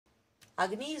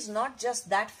Agni is not just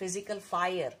that physical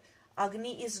fire.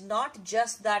 Agni is not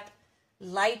just that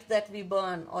light that we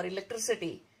burn or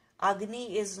electricity.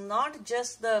 Agni is not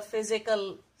just the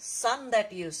physical sun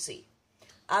that you see.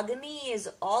 Agni is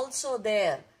also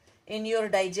there in your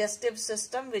digestive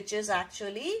system, which is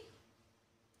actually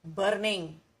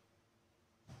burning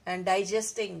and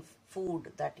digesting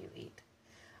food that you eat.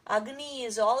 Agni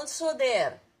is also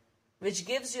there, which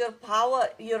gives your power,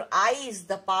 your eyes,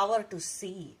 the power to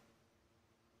see.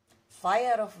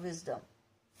 Fire of wisdom,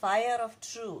 fire of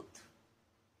truth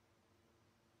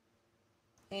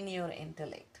in your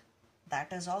intellect.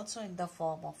 That is also in the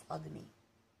form of Agni.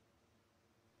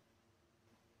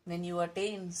 When you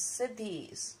attain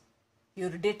siddhis, your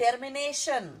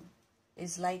determination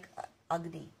is like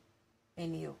Agni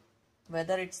in you.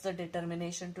 Whether it's the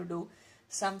determination to do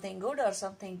something good or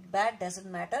something bad, doesn't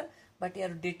matter, but your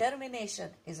determination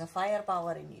is a fire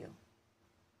power in you.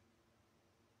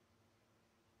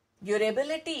 Your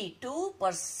ability to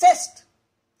persist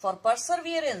for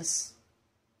perseverance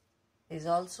is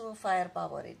also a fire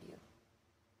power in you.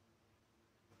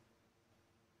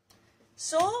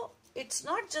 So, it's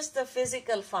not just the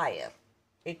physical fire.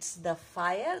 It's the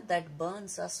fire that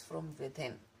burns us from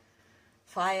within.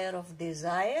 Fire of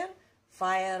desire,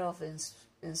 fire of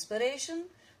inspiration,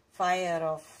 fire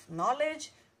of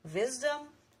knowledge, wisdom,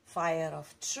 fire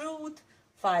of truth,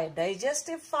 fire,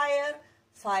 digestive fire,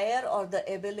 fire or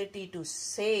the ability to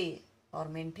say or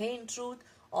maintain truth,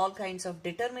 all kinds of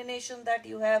determination that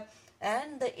you have,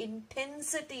 and the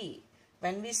intensity.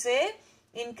 When we say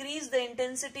increase the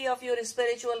intensity of your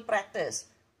spiritual practice,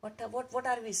 what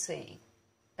are we saying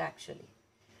actually?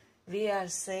 We are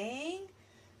saying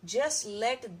just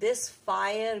let this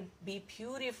fire be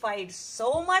purified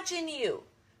so much in you,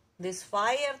 this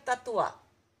fire tattva,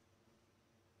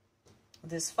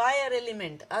 this fire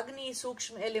element, Agni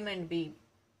Sukshma element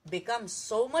become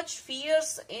so much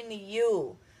fierce in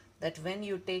you that when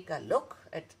you take a look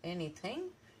at anything,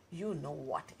 you know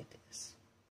what it is.